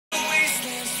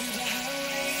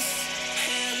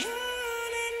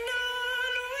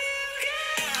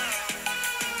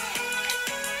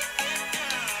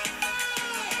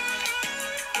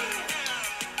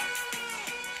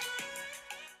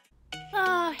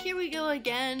here we go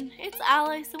again. It's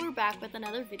Alex and we're back with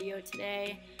another video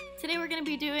today. Today we're going to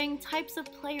be doing Types of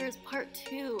Players Part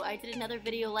 2. I did another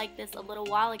video like this a little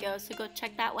while ago, so go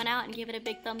check that one out and give it a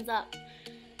big thumbs up.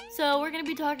 So we're going to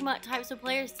be talking about types of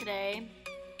players today.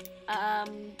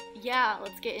 Yeah,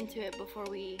 let's get into it before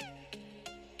we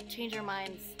change our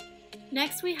minds.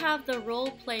 Next we have the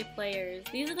role-play players.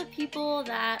 These are the people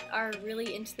that are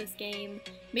really into this game,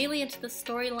 mainly into the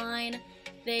storyline.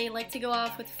 They like to go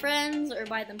off with friends or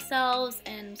by themselves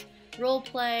and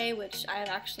role-play, which I've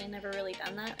actually never really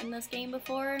done that in this game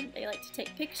before. They like to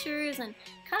take pictures and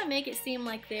kind of make it seem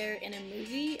like they're in a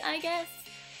movie, I guess.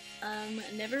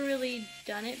 Never really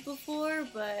done it before,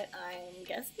 but I'm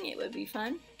guessing it would be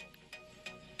fun.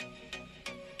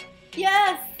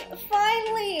 Yes!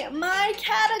 Finally! My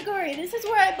category! This is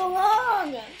where I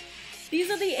belong! These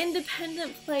are the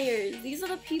independent players. These are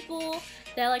the people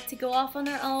that like to go off on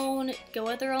their own, go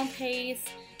at their own pace.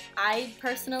 I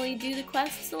personally do the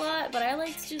quests a lot, but I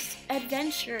like to just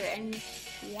adventure and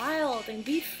wild and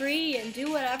be free and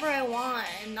do whatever I want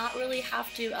and not really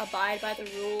have to abide by the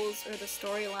rules or the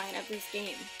storyline of this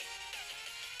game.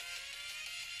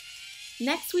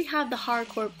 Next we have the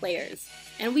hardcore players,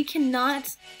 and we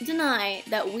cannot deny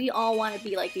that we all want to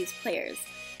be like these players.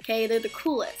 Okay, they're the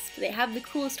coolest. They have the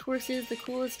coolest horses, the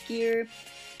coolest gear,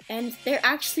 and they're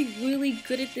actually really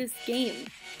good at this game.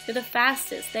 They're the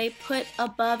fastest. They put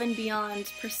above and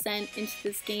beyond percent into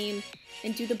this game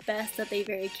and do the best that they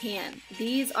very can.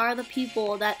 These are the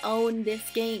people that own this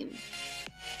game.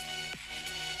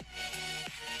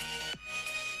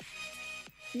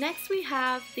 Next we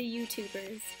have the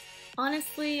YouTubers.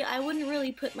 Honestly, I wouldn't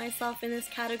really put myself in this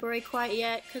category quite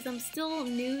yet because I'm still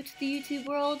new to the YouTube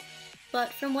world,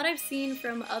 but from what I've seen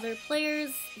from other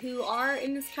players who are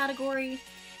in this category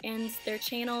and their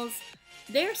channels,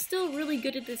 they're still really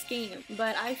good at this game,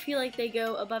 but I feel like they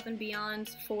go above and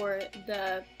beyond for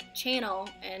the channel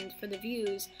and for the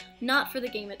views, not for the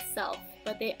game itself,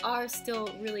 but they are still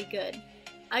really good.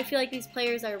 I feel like these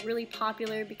players are really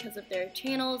popular because of their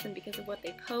channels and because of what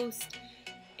they post,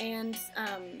 and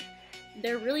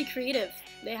they're really creative.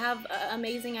 They have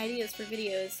amazing ideas for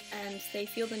videos, and they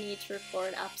feel the need to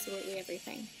record absolutely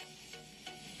everything.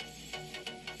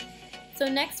 So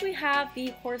next we have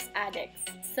the horse addicts.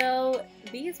 So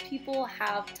these people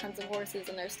have tons of horses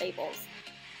in their stables.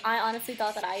 I honestly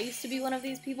thought that I used to be one of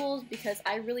these people because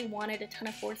I really wanted a ton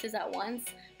of horses at once,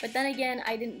 but then again,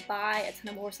 I didn't buy a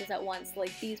ton of horses at once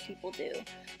like these people do.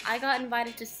 I got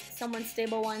invited to someone's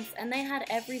stable once and they had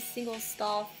every single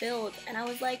stall filled, and I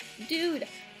was like, dude,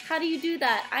 how do you do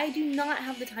that? I do not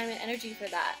have the time and energy for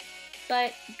that,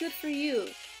 but good for you.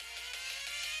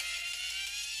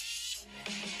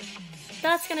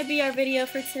 That's going to be our video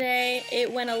for today.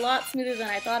 It went a lot smoother than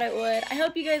I thought it would. I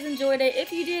hope you guys enjoyed it.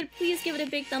 If you did, please give it a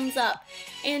big thumbs up.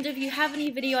 And if you have any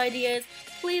video ideas,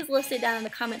 please list it down in the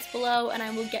comments below and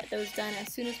I will get those done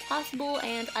as soon as possible,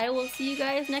 and I will see you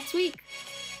guys next week.